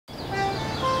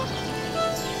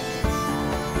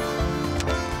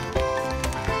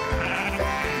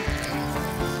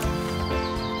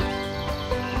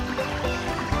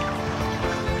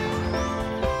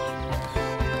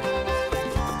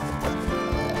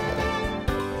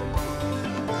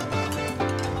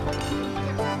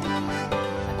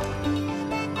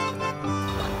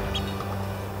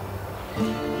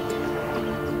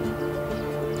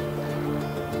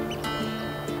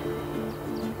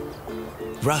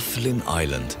Rathlin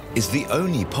Island is the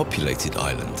only populated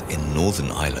island in Northern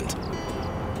Ireland.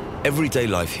 Everyday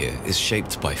life here is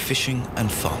shaped by fishing and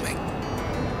farming.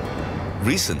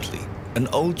 Recently, an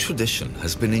old tradition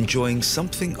has been enjoying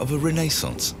something of a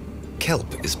renaissance.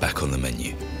 Kelp is back on the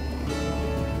menu.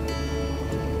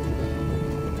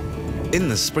 In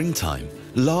the springtime,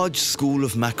 large schools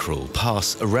of mackerel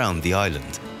pass around the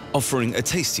island, offering a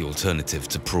tasty alternative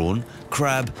to prawn,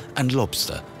 crab and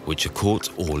lobster, which are caught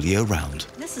all year round.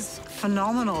 This is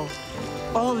phenomenal.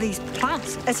 All these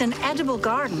plants. It's an edible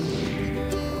garden.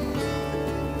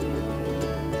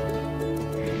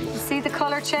 See the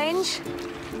colour change?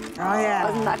 Oh, yeah.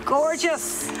 Isn't that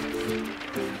gorgeous?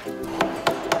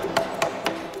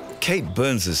 Kate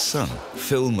Burns' son,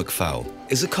 Phil McFaul,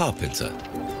 is a carpenter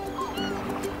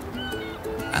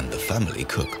and the family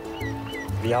cook.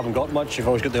 If you haven't got much, you've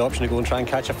always got the option to go and try and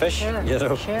catch a fish. Sure, you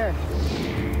know. sure.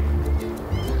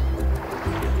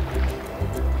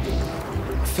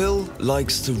 Phil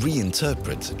likes to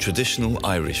reinterpret traditional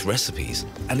Irish recipes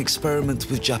and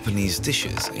experiment with Japanese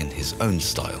dishes in his own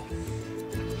style.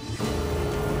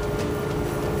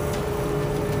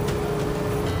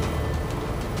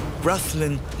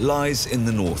 Rathlin lies in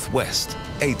the northwest,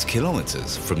 8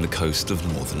 kilometers from the coast of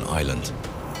Northern Ireland.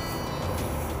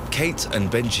 Kate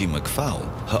and Benji McFaul,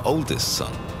 her oldest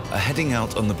son, are heading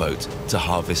out on the boat to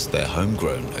harvest their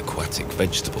homegrown aquatic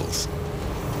vegetables.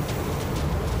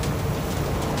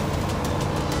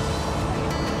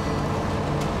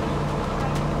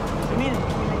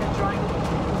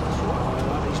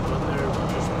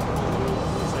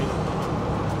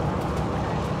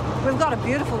 We've got a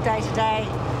beautiful day today,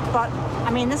 but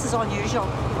I mean, this is unusual.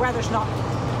 The weather's not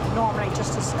normally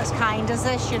just as kind as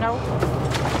this, you know.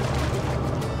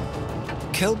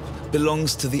 Kelp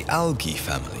belongs to the algae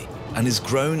family and is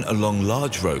grown along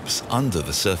large ropes under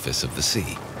the surface of the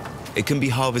sea. It can be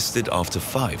harvested after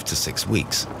 5 to 6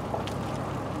 weeks.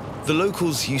 The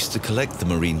locals used to collect the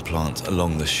marine plant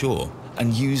along the shore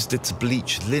and used it to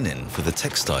bleach linen for the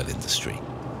textile industry.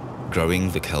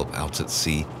 Growing the kelp out at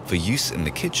sea for use in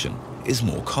the kitchen is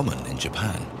more common in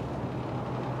Japan.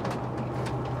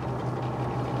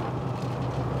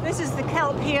 This is the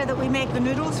kelp here that we make the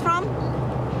noodles from.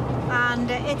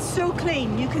 And it's so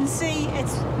clean. You can see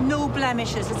it's no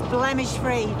blemishes. It's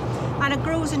blemish-free. And it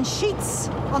grows in sheets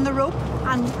on the rope.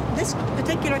 And this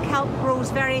particular kelp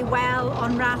grows very well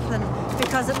on Rathlin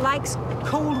because it likes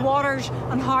cold waters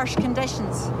and harsh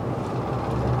conditions.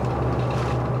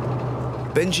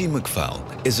 Benji McFaul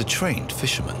is a trained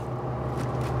fisherman.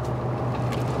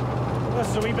 This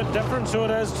is a wee bit different, so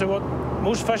it is, to what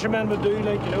most fishermen would do,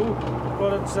 like, you know.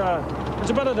 But it's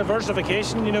a bit of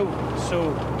diversification, you know.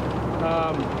 So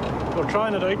we're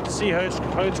trying it out to see how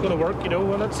it's going to work, you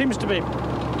know. And it seems to be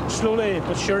slowly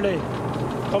but surely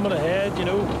coming ahead, you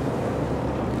know.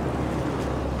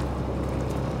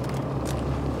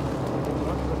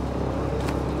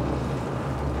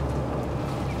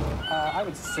 I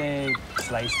would say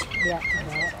sliced. Yeah.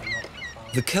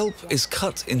 The kelp is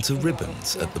cut into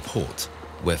ribbons at the port,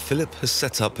 where Philip has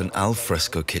set up an al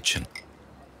fresco kitchen.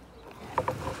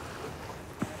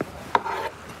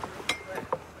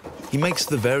 He makes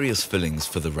the various fillings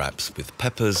for the wraps with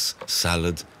peppers,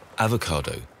 salad,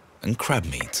 avocado, and crab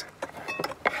meat.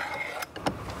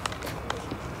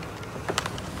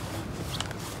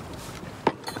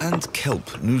 And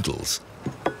kelp noodles,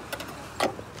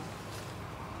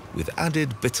 with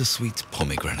added bittersweet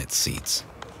pomegranate seeds.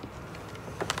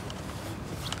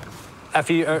 If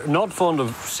you are not fond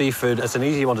of seafood, it's an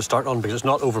easy one to start on because it's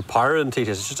not overpowering taste.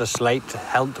 It's just a slight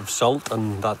hint of salt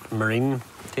and that marine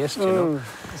taste, you know.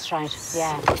 That's right,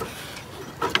 yeah.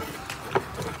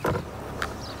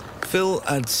 Phil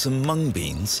adds some mung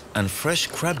beans and fresh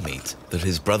crab meat that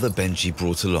his brother Benji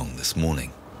brought along this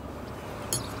morning.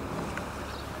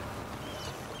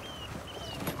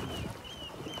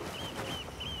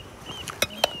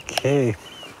 Okay.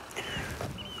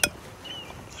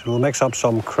 So we'll mix up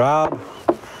some crab,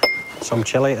 some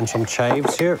chili and some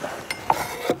chives here.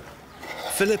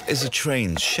 Philip is a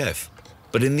trained chef,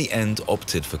 but in the end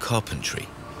opted for carpentry.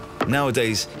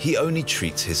 Nowadays, he only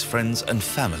treats his friends and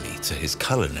family to his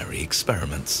culinary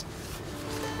experiments.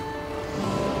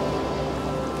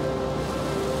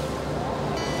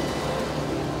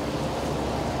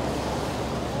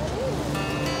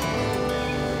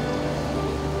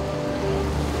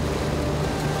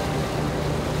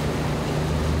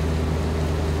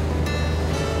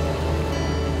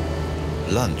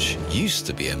 Lunch used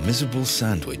to be a miserable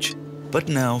sandwich, but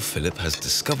now Philip has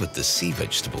discovered the sea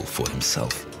vegetable for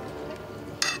himself.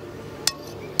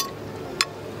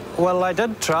 Well, I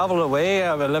did travel away.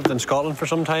 I lived in Scotland for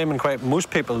some time, and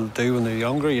most people do when they're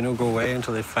younger, you know, go away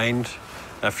until they find,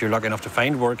 if you're lucky enough to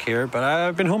find work here. But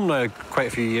I've been home now quite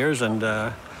a few years, and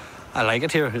I like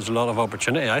it here. There's a lot of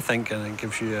opportunity, I think, and it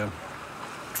gives you,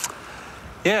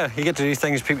 yeah, you get to do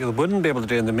things people wouldn't be able to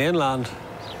do in the mainland.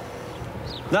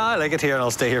 No, I like it here, and I'll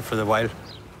stay here for a while.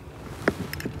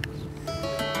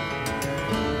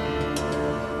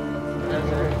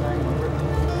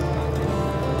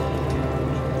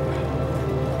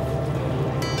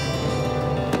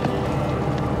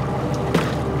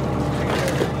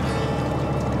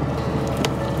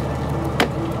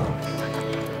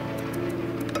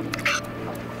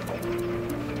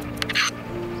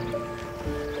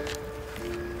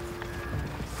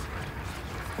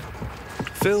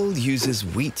 Phil uses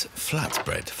wheat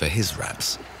flatbread for his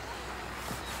wraps.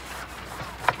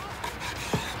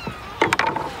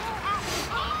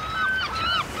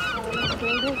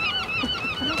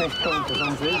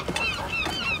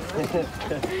 Look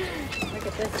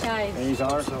at this guy. These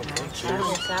are. Excellent,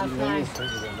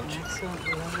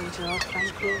 lovely job,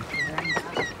 thank you. You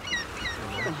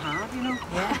can have, you know.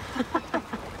 Yeah.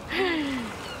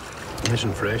 Nice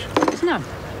and fresh. Isn't it?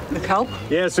 The kelp.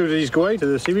 Yeah, so did these go out to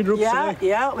the seaweed ropes Yeah, today?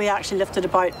 yeah. We actually lifted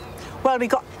about. Well, we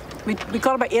got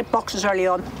about 8 boxes early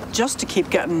on, just to keep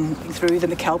getting through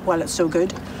the kelp while it's so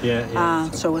good. Yeah, yeah.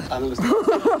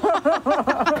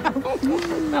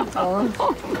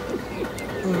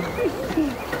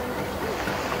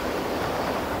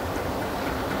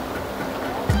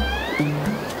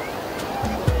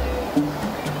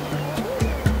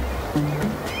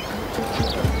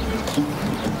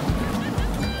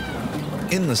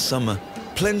 In the summer,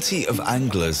 plenty of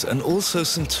anglers and also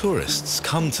some tourists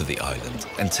come to the island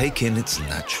and take in its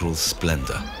natural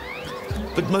splendor.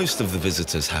 But most of the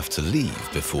visitors have to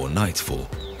leave before nightfall.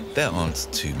 There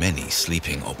aren't too many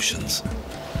sleeping options.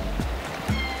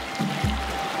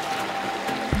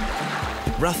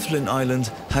 Rathlin Island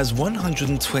has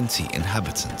 120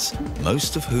 inhabitants,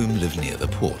 most of whom live near the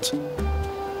port.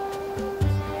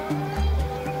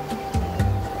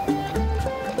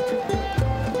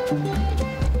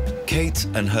 Kate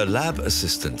and her lab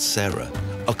assistant Sarah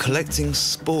are collecting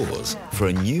spores for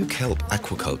a new kelp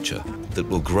aquaculture that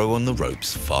will grow on the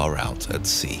ropes far out at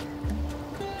sea.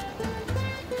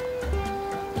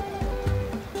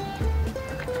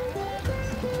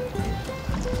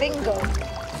 Bingo.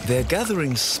 They're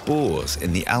gathering spores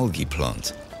in the algae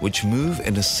plant, which move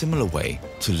in a similar way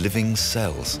to living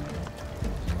cells.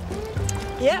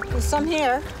 Yeah, there's some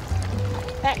here.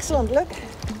 Excellent, look.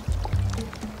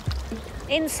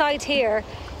 Inside here,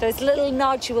 there's little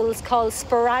nodules called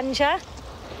sporangia,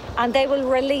 and they will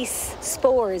release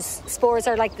spores. Spores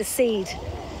are like the seed.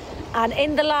 And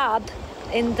in the lab,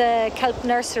 in the kelp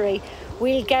nursery,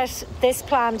 we'll get this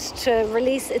plant to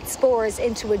release its spores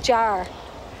into a jar,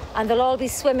 and they'll all be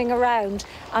swimming around,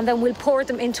 and then we'll pour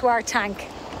them into our tank,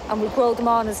 and we'll grow them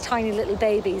on as tiny little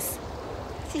babies.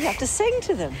 So you have to sing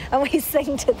to them. And we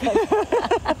sing to them.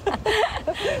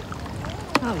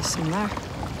 Oh, there's some there.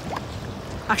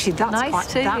 Actually, that's Nice quite,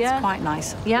 too, that's yeah. quite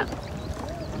nice. Yeah.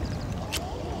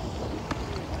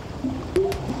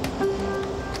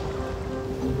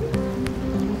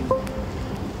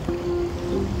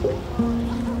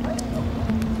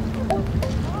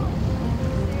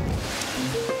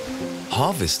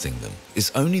 Harvesting them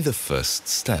is only the first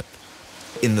step.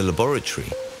 In the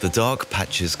laboratory, the dark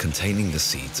patches containing the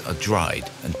seeds are dried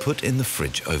and put in the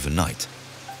fridge overnight.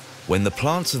 When the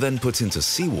plants are then put into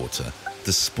seawater,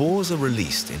 the spores are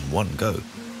released in one go,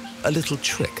 a little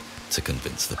trick to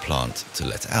convince the plant to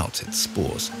let out its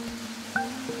spores.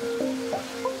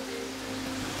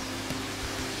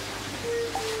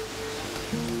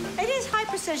 It is high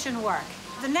precision work.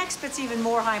 The next bit's even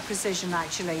more high precision,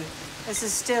 actually. This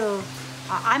is still,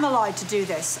 I'm allowed to do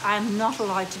this. I'm not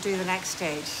allowed to do the next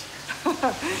stage.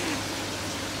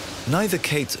 Neither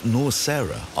Kate nor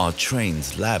Sarah are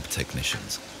trained lab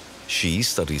technicians. She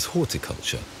studies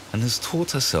horticulture and has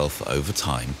taught herself over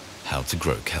time how to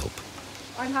grow kelp.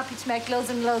 I'm happy to make loads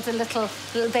and loads of little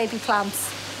baby plants.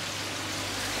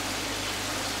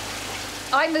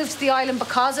 I moved to the island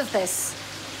because of this.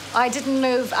 I didn't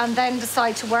move and then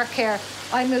decide to work here.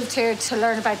 I moved here to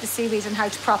learn about the seaweed and how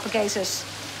to propagate it.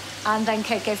 And then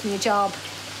Kate gave me a job.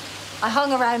 I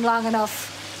hung around long enough.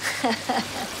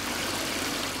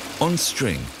 On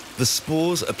string, the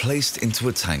spores are placed into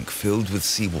a tank filled with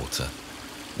seawater.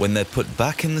 When they're put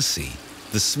back in the sea,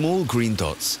 the small green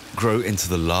dots grow into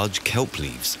the large kelp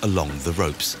leaves along the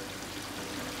ropes.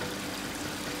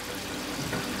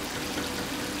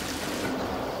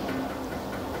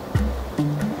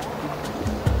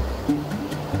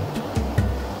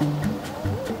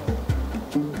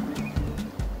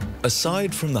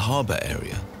 Aside from the harbour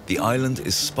area, the island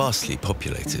is sparsely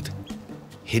populated.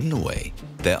 Hidden away,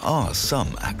 there are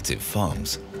some active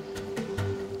farms.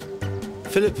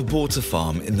 Philip bought a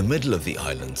farm in the middle of the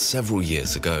island several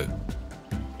years ago.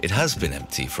 It has been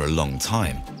empty for a long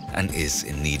time and is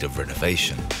in need of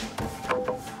renovation.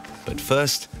 But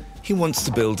first, he wants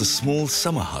to build a small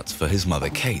summer hut for his mother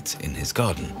Kate in his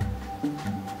garden.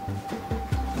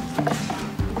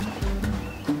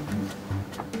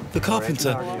 The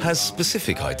carpenter has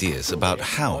specific ideas about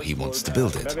how he wants to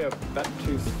build it. Maybe a bit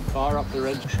too far up the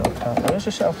ridge. There's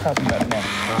a self-tap bit now.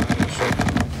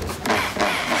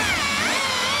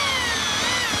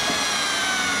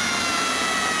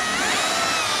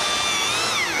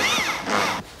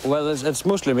 Well, it's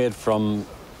mostly made from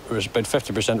about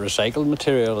 50% recycled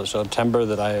material. It's timber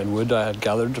and wood I had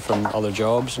gathered from other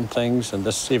jobs and things. And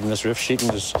even this roof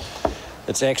sheeting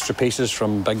it's extra pieces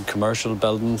from big commercial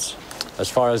buildings. As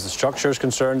far as the structure is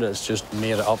concerned, it's just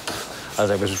made up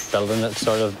as I was building it,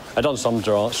 sort of. I've done some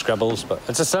scribbles, but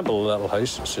it's a simple little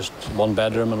house. It's just 1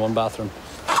 bedroom and 1 bathroom.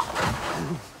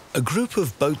 A group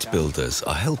of boat builders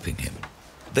are helping him.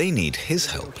 They need his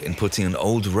help in putting an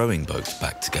old rowing boat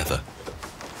back together.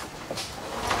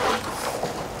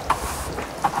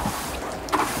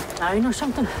 Now, you know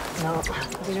something? No.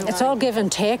 It's all give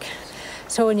and take.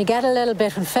 So when you get a little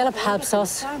bit, when Philip helps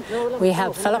us, we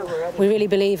help Philip. We really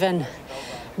believe in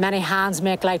many hands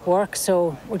make light work,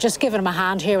 so we're just giving him a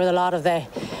hand here with a lot of the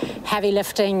heavy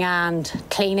lifting and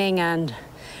cleaning and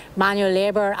manual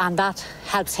labour, and that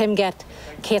helps him get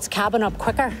Kate's cabin up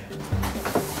quicker.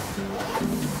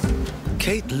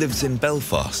 Kate lives in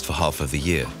Belfast for half of the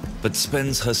year, but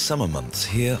spends her summer months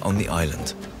here on the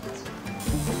island.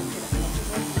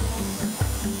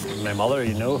 My mother,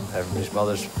 you know, everybody's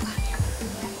mothers,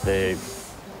 they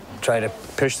try to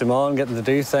push them on, get them to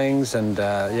do things, and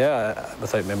yeah,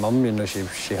 without my mum, you know,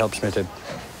 she helps me to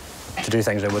do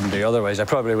things I wouldn't do otherwise. I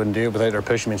probably wouldn't do it without her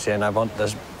pushing me, saying, I want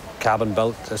this cabin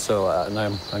built, so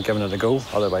now I'm giving it a go,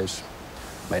 otherwise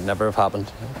it might never have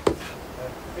happened.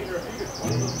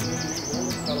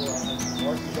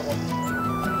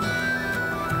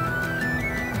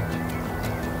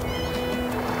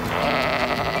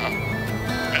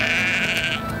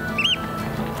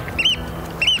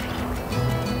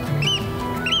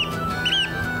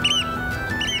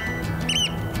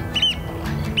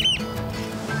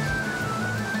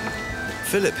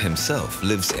 Philip himself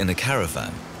lives in a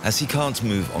caravan, as he can't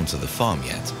move onto the farm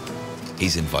yet.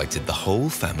 He's invited the whole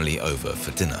family over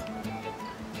for dinner.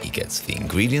 He gets the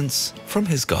ingredients from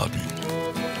his garden.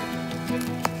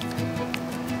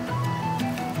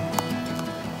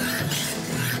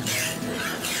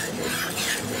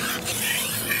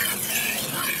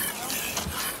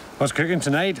 What's cooking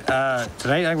tonight?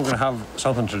 Tonight I think we're going to have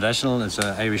something traditional. It's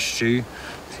an Irish stew,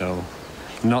 so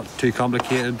not too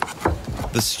complicated.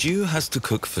 The stew has to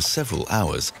cook for several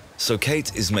hours, so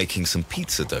Kate is making some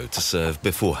pizza dough to serve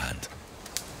beforehand.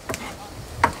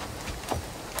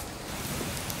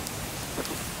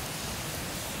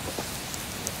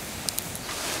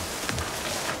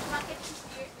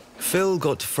 Phil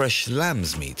got fresh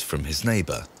lamb's meat from his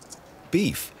neighbour.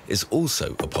 Beef is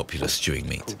also a popular stewing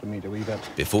meat.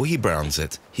 Before he browns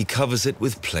it, he covers it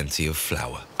with plenty of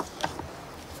flour.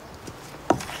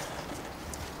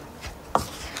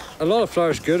 A lot of flour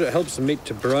is good. It helps the meat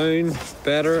to brown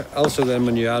better. Also, then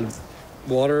when you add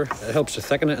water, it helps to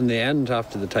thicken it in the end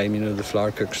after the time, you know, the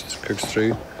flour cooks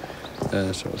through. So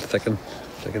it'll thicken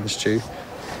the stew.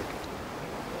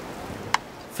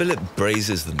 Philip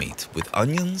braises the meat with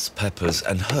onions, peppers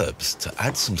and herbs to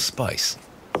add some spice.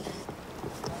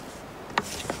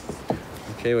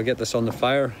 Okay, we'll get this on the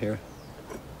fire here.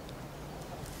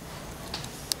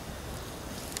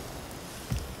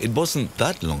 It wasn't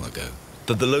that long ago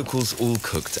that the locals all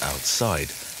cooked outside,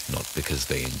 not because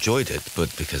they enjoyed it,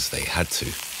 but because they had to.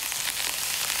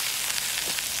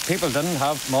 People didn't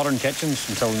have modern kitchens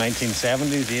until the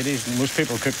 1970s, 80s. Most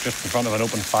people cooked just in front of an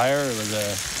open fire.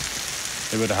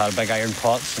 They would have had big iron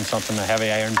pots and something, a heavy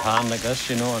iron pan like this,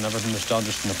 you know, and everything was done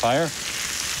just in the fire.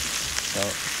 So,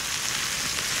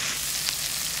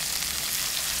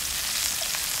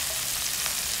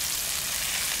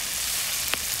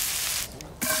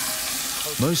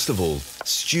 most of all,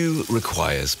 stew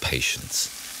requires patience.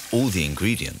 All the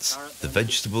ingredients, the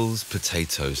vegetables,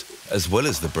 potatoes, as well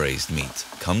as the braised meat,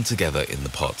 come together in the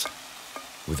pot.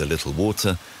 With a little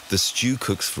water, the stew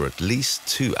cooks for at least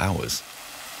 2 hours.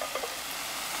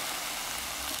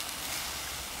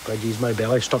 I geez, my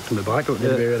belly stuck to my back. It would be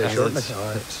really short.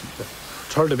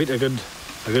 It's hard to beat a good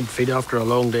feed after a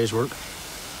long day's work.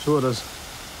 So it is.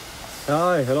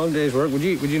 aye, a long day's work. Would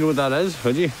you know what that is?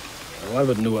 Would you? Well, I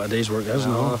wouldn't know what a day's work is,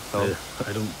 no.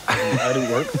 I don't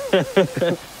work.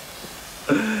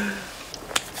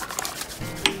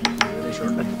 Really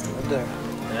shortly. Right there.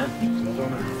 Yeah.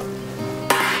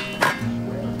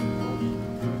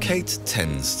 Kate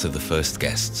tends to the first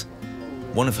guests.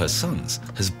 One of her sons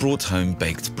has brought home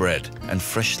baked bread and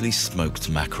freshly smoked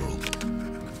mackerel.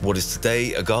 What is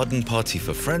today a garden party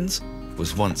for friends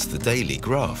was once the daily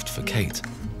graft for Kate.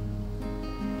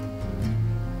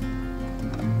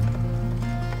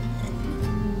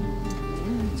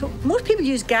 So most people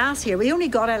use gas here. We only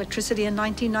got electricity in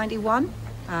 1991.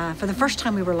 For the first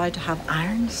time we were allowed to have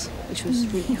irons, which was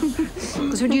really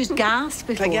because we'd used gas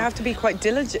before. Like you have to be quite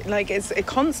diligent. Like it's a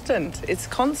constant. It's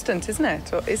constant, isn't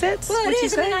it? Or is it? Well, it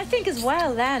is. I mean, I think as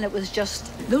well. Then it was just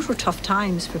those were tough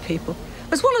times for people.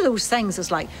 It was one of those things.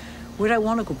 It's like, would I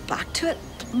want to go back to it?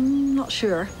 Not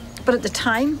sure. But at the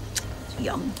time,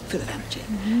 young, full of energy.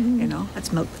 You know,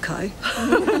 let's milk the cow.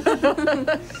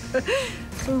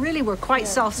 So really, we're quite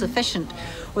self-sufficient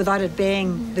without it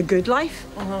being the good life.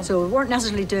 So we weren't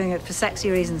necessarily doing it for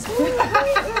sexy reasons.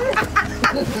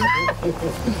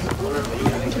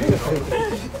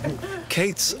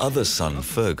 Kate's other son,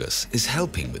 Fergus, is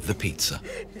helping with the pizza.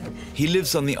 He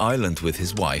lives on the island with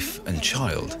his wife and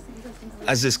child.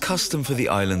 As is custom for the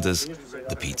islanders,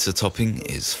 the pizza topping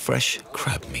is fresh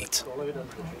crab meat.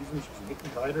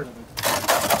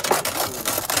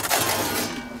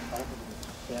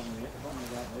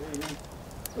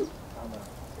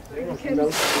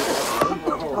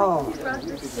 Oh,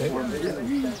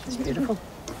 it's beautiful.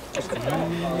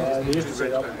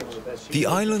 The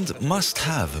island must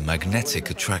have a magnetic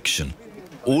attraction.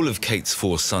 All of Kate's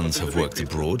 4 sons have worked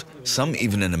abroad, some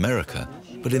even in America,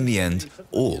 but in the end,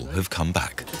 all have come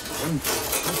back.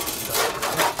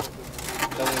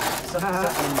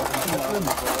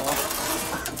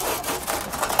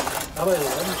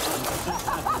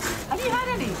 Have you had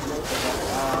any?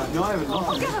 No, I haven't.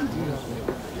 Oh, get them.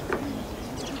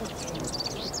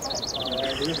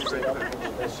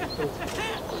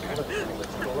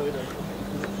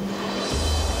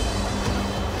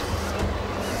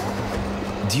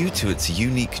 Due to its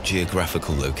unique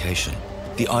geographical location,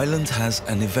 the island has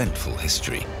an eventful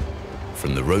history.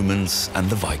 From the Romans and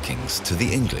the Vikings to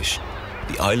the English,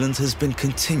 the island has been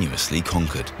continuously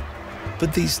conquered.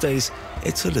 But these days,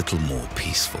 it's a little more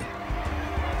peaceful.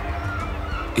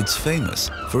 It's famous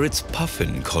for its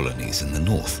puffin colonies in the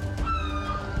north.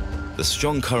 The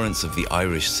strong currents of the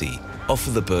Irish Sea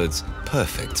offer the birds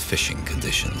perfect fishing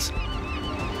conditions.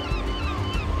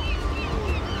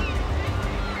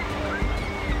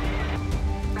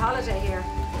 Holiday here.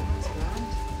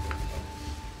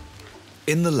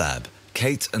 In the lab,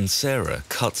 Kate and Sarah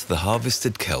cut the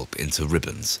harvested kelp into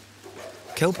ribbons.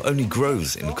 Kelp only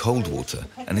grows in cold water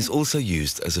and is also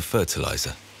used as a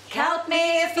fertilizer. Help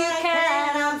me if you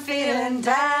can, I'm feeling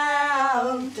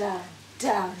down, down,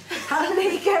 down. Help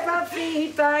me get my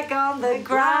feet back on the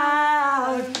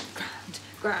ground, ground,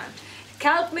 ground.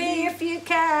 Help me if you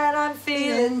can, I'm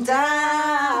feeling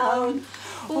down.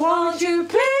 Won't you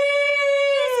please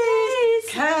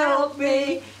help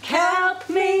me, help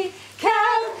me,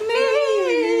 help me.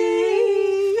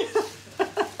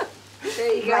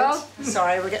 There you go. Right.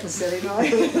 Sorry, we're getting silly now.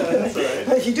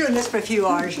 If you're doing this for a few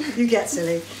hours, you get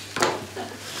silly.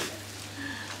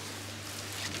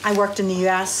 I worked in the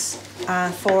US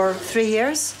for 3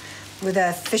 years with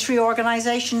a fishery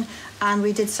organisation, and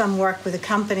we did some work with a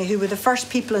company who were the first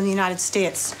people in the United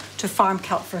States to farm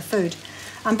kelp for food.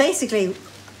 And basically,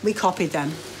 we copied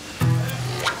them.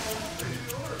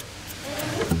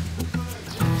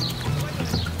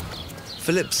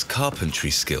 Philip's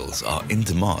carpentry skills are in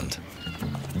demand.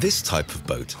 This type of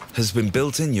boat has been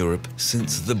built in Europe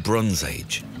since the Bronze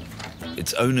Age.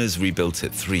 Its owners rebuilt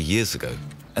it 3 years ago,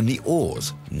 and the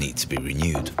oars need to be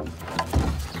renewed.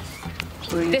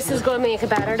 This is going to make a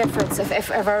better difference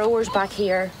if our oars back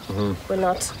here will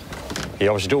not. You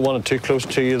obviously don't want it too close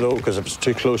to you, though, because if it's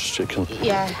too close, it can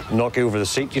knock you over the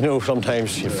seat, you know.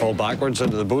 Sometimes you fall backwards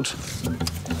into the boat.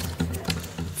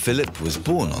 Philip was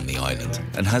born on the island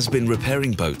and has been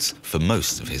repairing boats for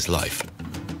most of his life.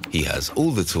 He has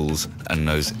all the tools and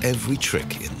knows every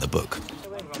trick in the book.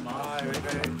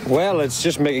 Well, it's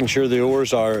just making sure the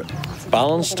oars are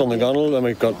balanced on the gunnel,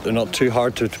 and they're not too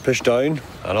hard to push down,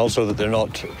 and also that they're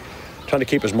not trying to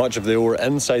keep as much of the oar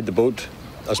inside the boat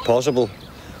as possible,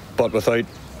 but without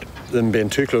them being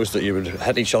too close that you would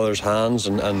hit each other's hands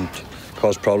and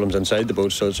cause problems inside the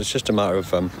boat. So it's just a matter of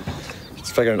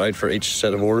figuring it out for each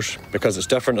set of oars, because it's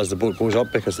different as the boat goes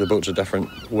up, because the boat's a different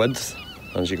width.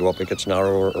 As you go up, it gets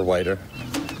narrower or wider.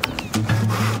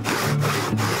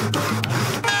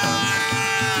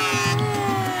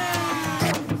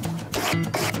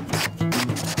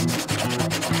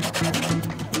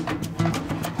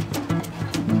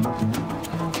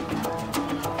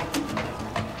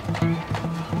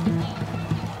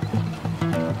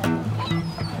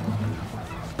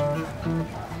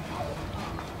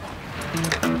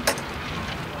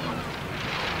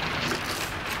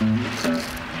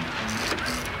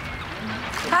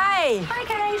 Hi. Hi,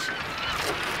 Kate.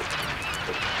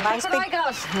 Nice What have I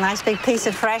got? nice big piece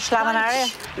of fresh laminaria.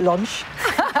 Lunch.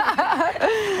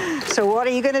 So what are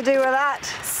you going to do with that?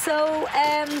 So,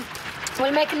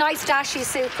 we'll make a nice dashi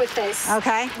soup with this.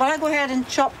 Okay. Well, I'll go ahead and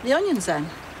chop the onions then.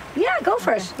 Yeah, go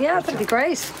for it. Yeah, that'd be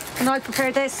great. And I'll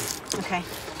prepare this. Okay.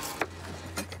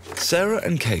 Sarah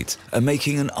and Kate are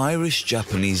making an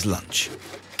Irish-Japanese lunch,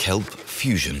 kelp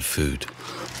fusion food.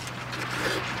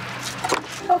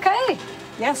 Okay.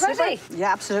 Yes. Ready? Super.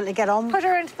 Yeah, absolutely. Get on. Put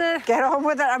her into the... Get on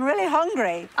with it. I'm really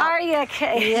hungry. Are you,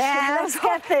 Kate? Yeah. Let's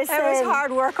get this It was in.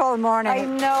 hard work all morning. I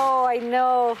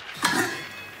know.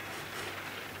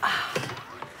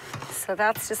 So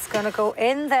that's just going to go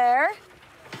in there.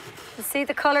 You see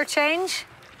the colour change?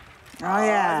 Oh,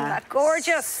 yeah. Isn't that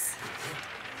gorgeous?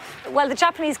 Well, the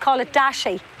Japanese call it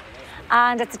dashi,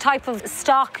 and it's a type of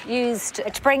stock used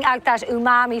to bring out that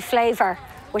umami flavour,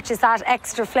 which is that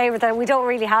extra flavour that we don't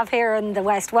really have here in the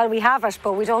West. Well, we have it,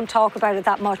 but we don't talk about it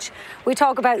that much. We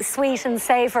talk about sweet and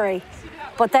savoury,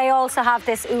 but they also have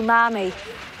this umami.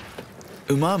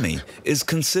 Umami is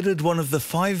considered one of the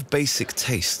 5 basic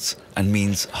tastes and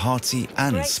means hearty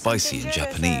and spicy in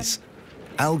Japanese.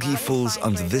 Algae falls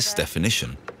under this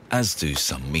definition, as do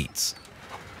some meats.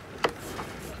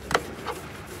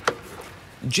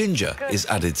 Ginger is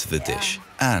added to the dish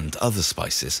and other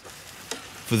spices.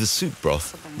 For the soup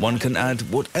broth, one can add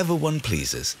whatever one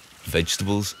pleases.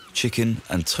 Vegetables, chicken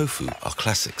and tofu are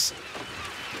classics.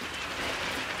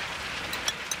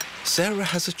 Sarah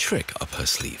has a trick up her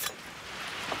sleeve.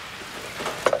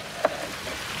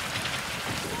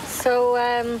 So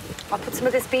I'll put some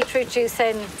of this beetroot juice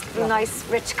in, a nice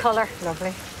rich colour.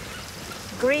 Lovely.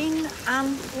 Green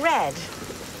and red.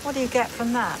 What do you get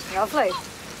from that? Lovely.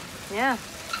 Yeah.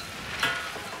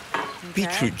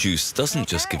 Beetroot juice doesn't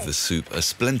just give the soup a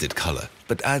splendid colour,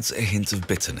 but adds a hint of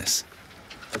bitterness.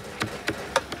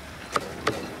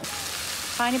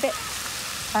 Tiny bit.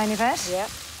 Tiny bit? Yeah.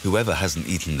 Whoever hasn't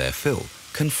eaten their fill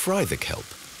can fry the kelp,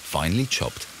 finely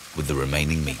chopped, with the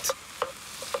remaining meat.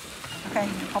 Okay,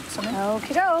 pop some in.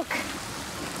 Okie doke.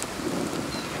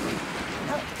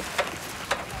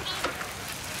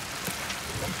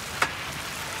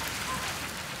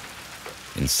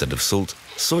 Instead of salt,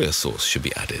 soya sauce should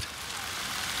be added.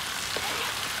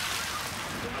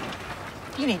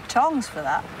 You need tongs for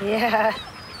that. Yeah.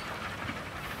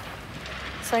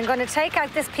 So I'm going to take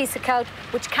out this piece of kelp,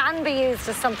 which can be used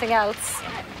as something else.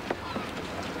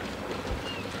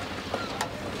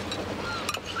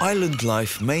 Island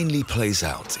life mainly plays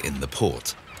out in the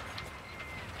port.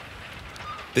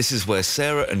 This is where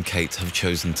Sarah and Kate have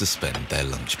chosen to spend their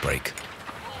lunch break.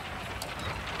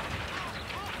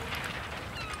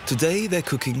 Today they're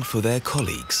cooking for their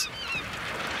colleagues.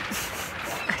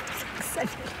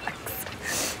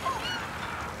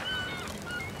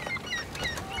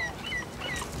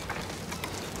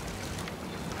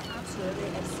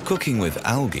 Cooking with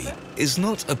algae is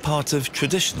not a part of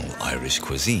traditional Irish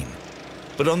cuisine.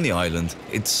 But on the island,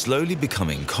 it's slowly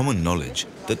becoming common knowledge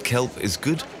that kelp is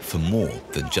good for more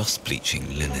than just bleaching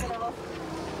linen.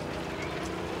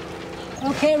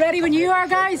 Okay, ready when you are,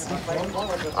 guys?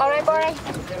 All right, Barry.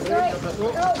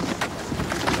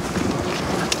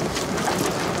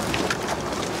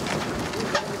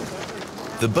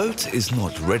 The boat is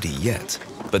not ready yet,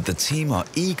 but the team are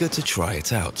eager to try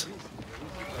it out.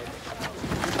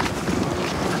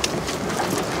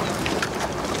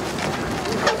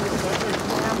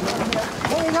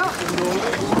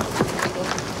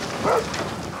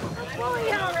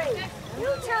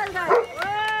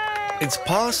 It's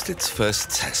passed its first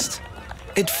test.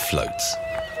 It floats.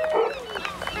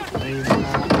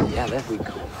 Yeah, there we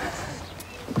go.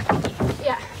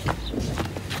 Yeah.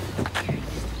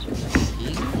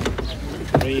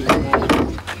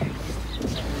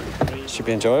 Should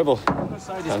be enjoyable.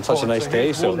 And such a nice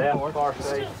day, so.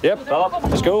 Yep,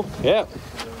 let's go. Yeah.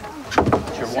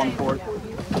 It's your 1 port.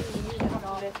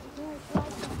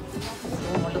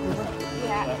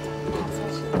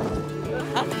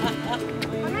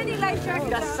 How many life jackets?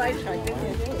 That's sidetracked, didn't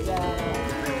you?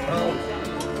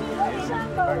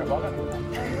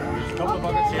 Couple of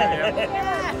buckets here.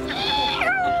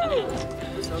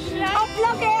 Up,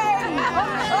 look here!